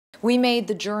We made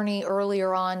the journey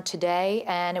earlier on today,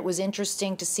 and it was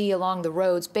interesting to see along the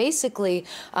roads basically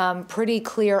pretty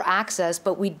clear access,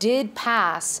 but we did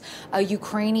pass a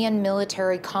Ukrainian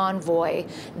military convoy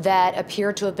that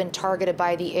appeared to have been targeted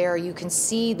by the air. You can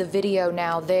see the video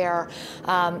now there.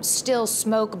 Still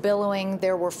smoke billowing.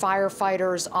 There were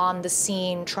firefighters on the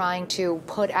scene trying to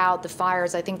put out the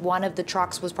fires. I think one of the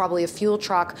trucks was probably a fuel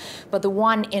truck, but the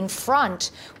one in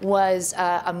front was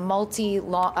a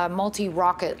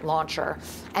multi-rocket launcher.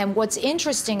 And what's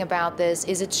interesting about this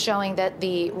is it's showing that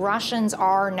the Russians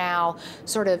are now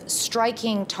sort of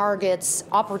striking targets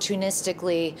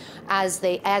opportunistically as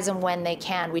and when they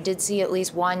can. We did see at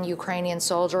least one Ukrainian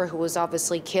soldier who was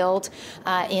obviously killed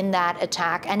in that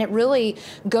attack. And it really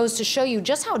goes to show you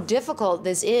just how difficult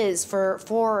this is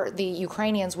for the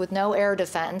Ukrainians with no air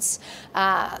defense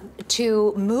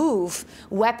to move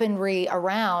weaponry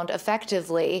around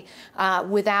effectively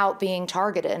without being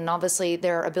targeted. And obviously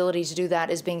their ability to do that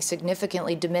is being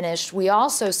significantly diminished. We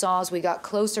also saw, as we got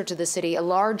closer to the city, a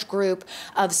large group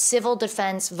of civil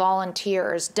defense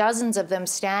volunteers, dozens of them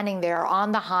standing there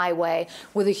on the highway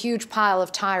with a huge pile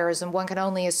of tires. And one can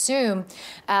only assume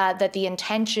that the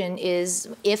intention is,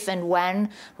 if and when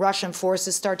Russian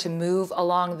forces start to move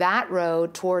along that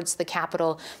road towards the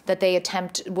capital, that they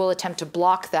will attempt to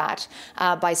block that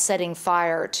by setting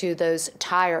fire to those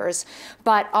tires.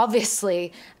 But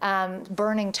obviously,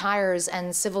 burning tires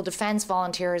and civil defense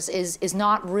volunteers is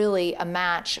not really a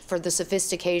match for the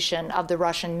sophistication of the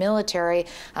Russian military.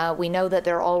 We know that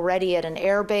they're already at an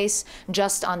air base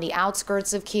just on the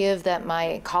outskirts of Kyiv that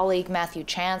my colleague Matthew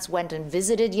Chance went and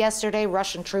visited yesterday.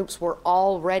 Russian troops were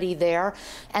already there.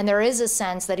 And there is a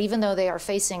sense that even though they are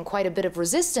facing quite a bit of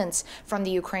resistance from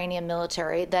the Ukrainian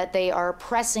military, that they are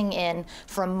pressing in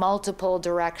from multiple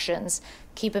directions.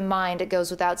 Keep in mind, it goes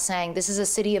without saying, this is a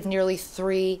city of nearly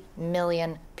 3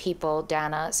 million people,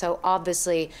 Dana. So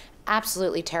obviously,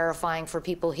 absolutely terrifying for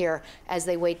people here as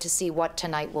they wait to see what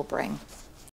tonight will bring.